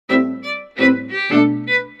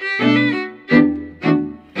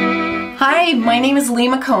Hi, my name is Lea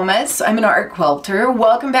McComas. I'm an art quilter.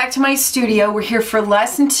 Welcome back to my studio. We're here for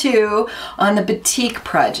lesson 2 on the Batik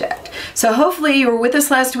project. So hopefully you were with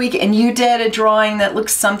us last week and you did a drawing that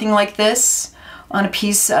looks something like this on a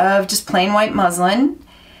piece of just plain white muslin.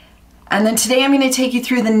 And then today I'm going to take you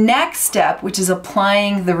through the next step, which is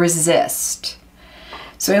applying the resist.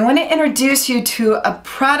 So I want to introduce you to a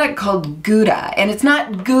product called Gouda, and it's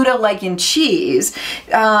not Gouda like in cheese.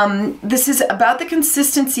 This is about the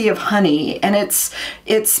consistency of honey, and it's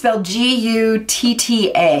spelled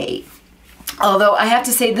G-U-T-T-A. Although I have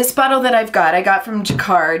to say this bottle that I got from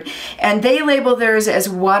Jacquard, and they label theirs as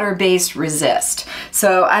water-based resist.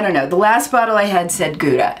 So I don't know, the last bottle I had said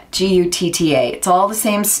Gouda, G-U-T-T-A. It's all the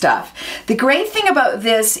same stuff. The great thing about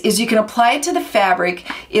this is you can apply it to the fabric,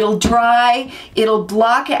 it'll dry, it'll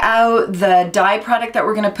block out the dye product that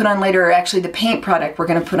we're gonna put on later, or actually the paint product we're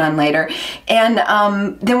gonna put on later. And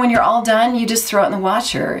then when you're all done, you just throw it in the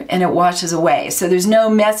washer and it washes away. So there's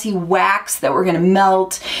no messy wax that we're gonna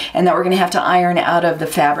melt and that we're gonna have to iron out of the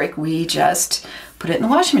fabric. We just put it in the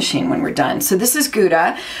washing machine when we're done. So this is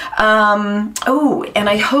Gouda. Oh, and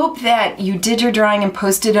I hope that you did your drawing and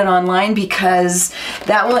posted it online, because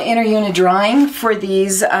that will enter you in a drawing for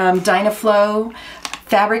these Dynaflow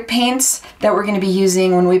fabric paints that we're going to be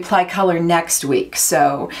using when we apply color next week.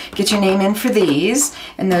 So get your name in for these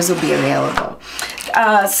and those will be available.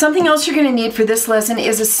 Something else you're going to need for this lesson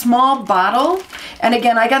is a small bottle. And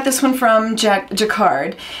again, I got this one from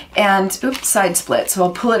Jacquard, and oops, side split, so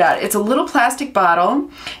I'll pull it out. It's a little plastic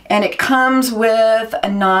bottle and it comes with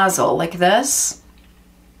a nozzle like this,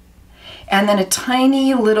 and then a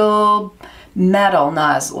tiny little metal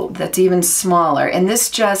nozzle that's even smaller, and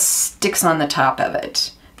this just sticks on the top of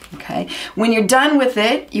it. Okay, when you're done with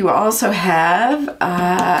it, you also have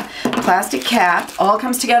a plastic cap. All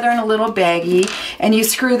comes together in a little baggie, and you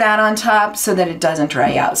screw that on top so that it doesn't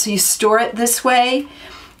dry out. So you store it this way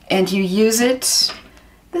and you use it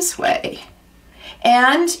this way,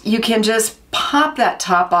 and you can just pop that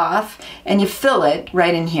top off and you fill it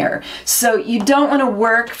right in here. So you don't want to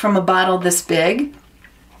work from a bottle this big.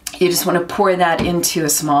 You just want to pour that into a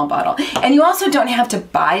small bottle. And you also don't have to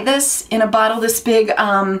buy this in a bottle this big.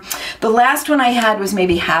 The last one I had was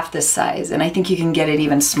maybe half this size, and I think you can get it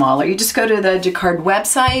even smaller. You just go to the Jacquard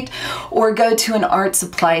website or go to an art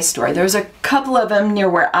supply store. There's a couple of them near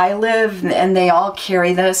where I live, and they all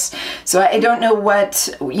carry this. So I don't know what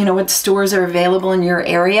stores are available in your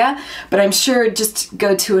area, but I'm sure just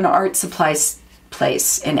go to an art supply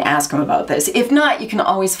place and ask them about this. If not, you can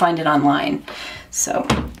always find it online. So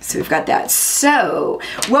we've got that. So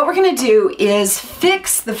what we're going to do is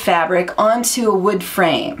fix the fabric onto a wood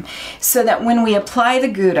frame so that when we apply the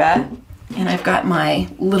Gouda, and I've got my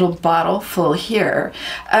little bottle full here,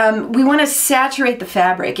 we want to saturate the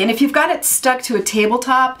fabric. And if you've got it stuck to a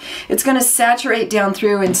tabletop, it's going to saturate down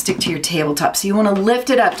through and stick to your tabletop. So you want to lift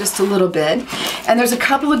it up just a little bit. And there's a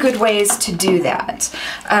couple of good ways to do that.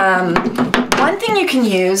 One thing you can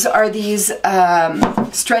use are these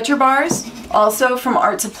stretcher bars, also from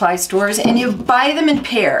art supply stores, and you buy them in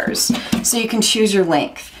pairs so you can choose your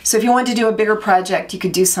length. So if you want to do a bigger project, you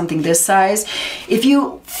could do something this size. If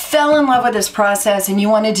you fell in love with this process and you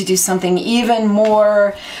wanted to do something even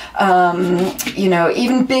more,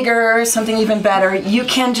 even bigger, something even better, you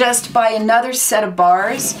can just buy another set of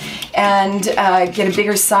bars and get a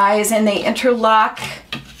bigger size, and they interlock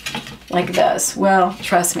like this. Well,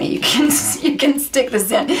 trust me, you can stick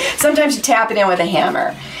this in. Sometimes you tap it in with a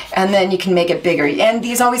hammer and then you can make it bigger. And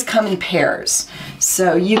these always come in pairs,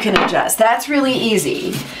 so you can adjust. That's really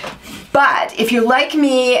easy. But if you're like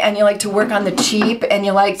me and you like to work on the cheap and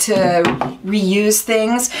you like to reuse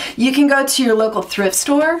things, you can go to your local thrift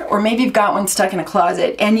store, or maybe you've got one stuck in a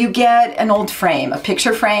closet, and you get an old frame, a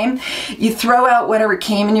picture frame. You throw out whatever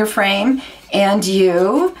came in your frame and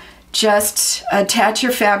you just attach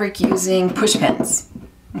your fabric using push pins.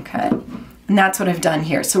 Okay, and that's what I've done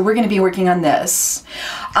here. So we're going to be working on this.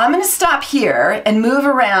 I'm going to stop here and move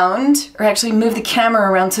around, or actually move the camera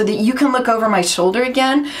around so that you can look over my shoulder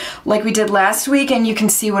again like we did last week, and you can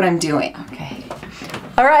see what I'm doing. Okay.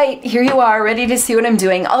 All right, here you are, ready to see what I'm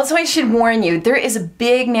doing. Also, I should warn you, there is a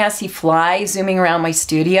big nasty fly zooming around my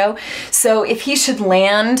studio. So if he should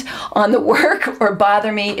land on the work or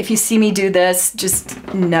bother me, if you see me do this,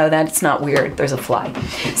 just know that it's not weird, there's a fly.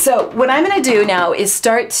 So what I'm gonna do now is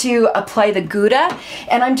start to apply the Gouda,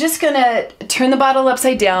 and I'm just gonna turn the bottle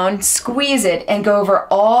upside down, squeeze it, and go over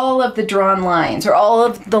all of the drawn lines, or all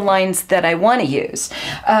of the lines that I wanna use.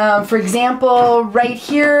 For example, right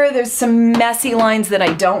here, there's some messy lines that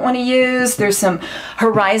I don't want to use. There's some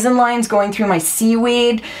horizon lines going through my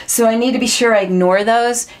seaweed, so I need to be sure I ignore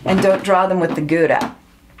those and don't draw them with the Gouda.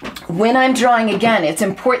 When I'm drawing again, it's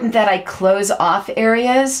important that I close off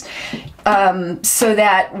areas so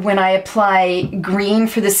that when I apply green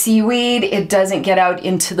for the seaweed, it doesn't get out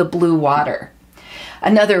into the blue water.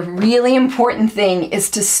 Another really important thing is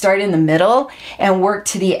to start in the middle and work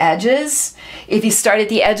to the edges. If you start at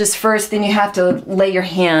the edges first, then you have to lay your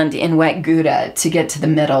hand in wet Gouda to get to the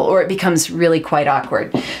middle, or it becomes really quite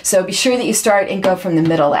awkward. So be sure that you start and go from the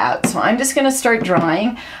middle out. So I'm just going to start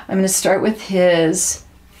drawing. I'm going to start with his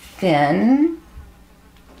fin.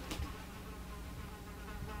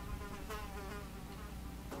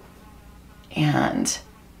 And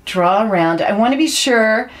draw around. I want to be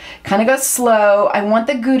sure, kind of go slow. I want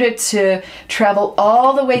the Gouda to travel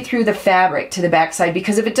all the way through the fabric to the backside,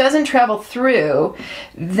 because if it doesn't travel through,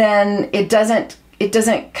 then it doesn't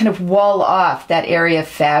kind of wall off that area of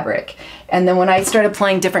fabric. And then when I start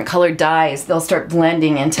applying different colored dyes, they'll start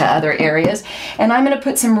blending into other areas. And I'm going to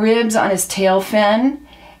put some ribs on his tail fin.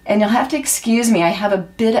 And you'll have to excuse me, I have a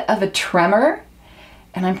bit of a tremor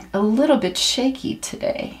and I'm a little bit shaky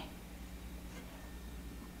today.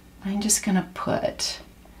 I'm just going to put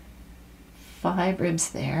 5 ribs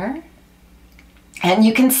there. And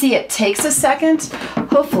you can see it takes a second.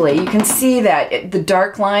 Hopefully you can see that the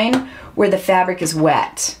dark line where the fabric is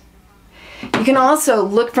wet. You can also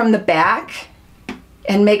look from the back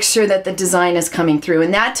and make sure that the design is coming through.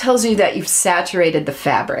 And that tells you that you've saturated the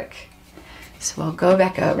fabric. So I'll go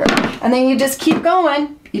back over. And then you just keep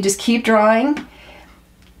going. You just keep drawing.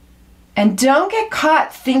 And don't get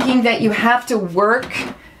caught thinking that you have to work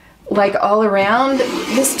like all around.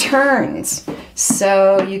 This turns,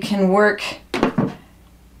 so you can work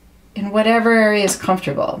in whatever area is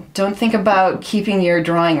comfortable. Don't think about keeping your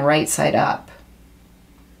drawing right side up.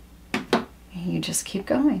 You just keep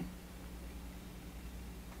going.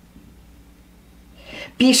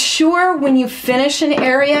 Be sure when you finish an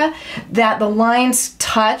area that the lines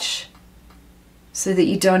touch so that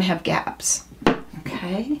you don't have gaps.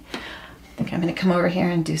 Okay, I think I'm going to come over here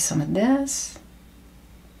and do some of this.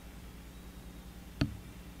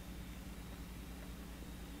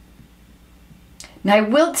 Now I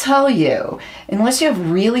will tell you, unless you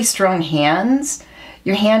have really strong hands,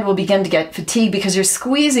 your hand will begin to get fatigued because you're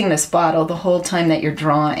squeezing this bottle the whole time that you're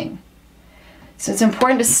drawing. So it's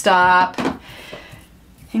important to stop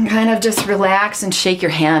and kind of just relax and shake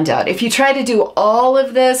your hand out. If you try to do all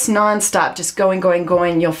of this nonstop, just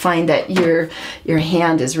going, you'll find that your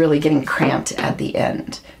hand is really getting cramped at the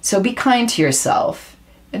end. So be kind to yourself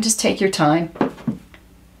and just take your time.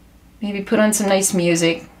 Maybe put on some nice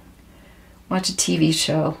music. Watch a TV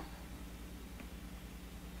show.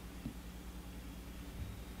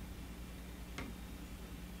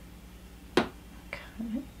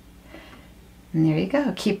 Okay. And there you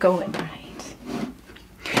go. Keep going. Right.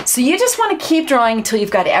 So you just want to keep drawing until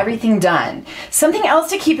you've got everything done. Something else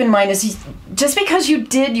to keep in mind is just because you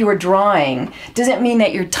did your drawing doesn't mean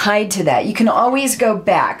that you're tied to that. You can always go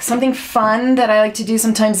back. Something fun that I like to do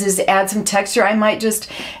sometimes is add some texture. I might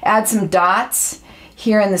just add some dots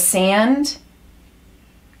here in the sand.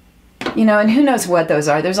 You know, and who knows what those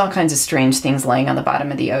are. There's all kinds of strange things laying on the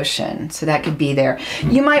bottom of the ocean, so that could be there.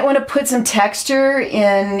 You might want to put some texture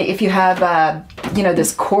in if you have, you know,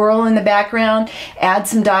 this coral in the background. Add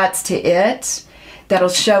some dots to it. That'll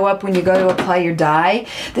show up when you go to apply your dye.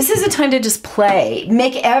 This is a time to just play.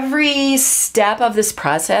 Make every step of this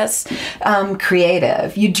process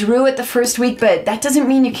creative. You drew it the first week, but that doesn't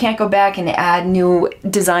mean you can't go back and add new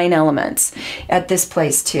design elements at this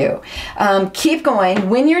place too. Keep going.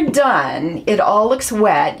 When you're done, it all looks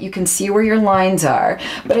wet. You can see where your lines are,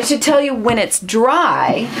 but I should tell you when it's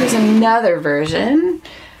dry, here's another version.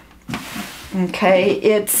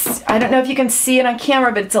 Okay, I don't know if you can see it on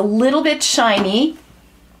camera, but it's a little bit shiny.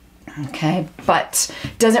 Okay, but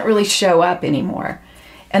doesn't really show up anymore.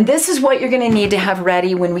 And this is what you're going to need to have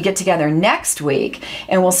ready when we get together next week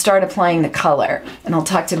and we'll start applying the color. And I'll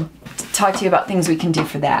talk to you about things we can do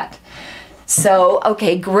for that. So,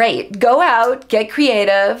 okay, great. Go out, get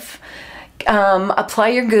creative, apply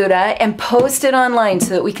your Gouda, and post it online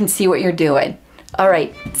so that we can see what you're doing. All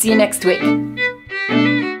right, see you next week.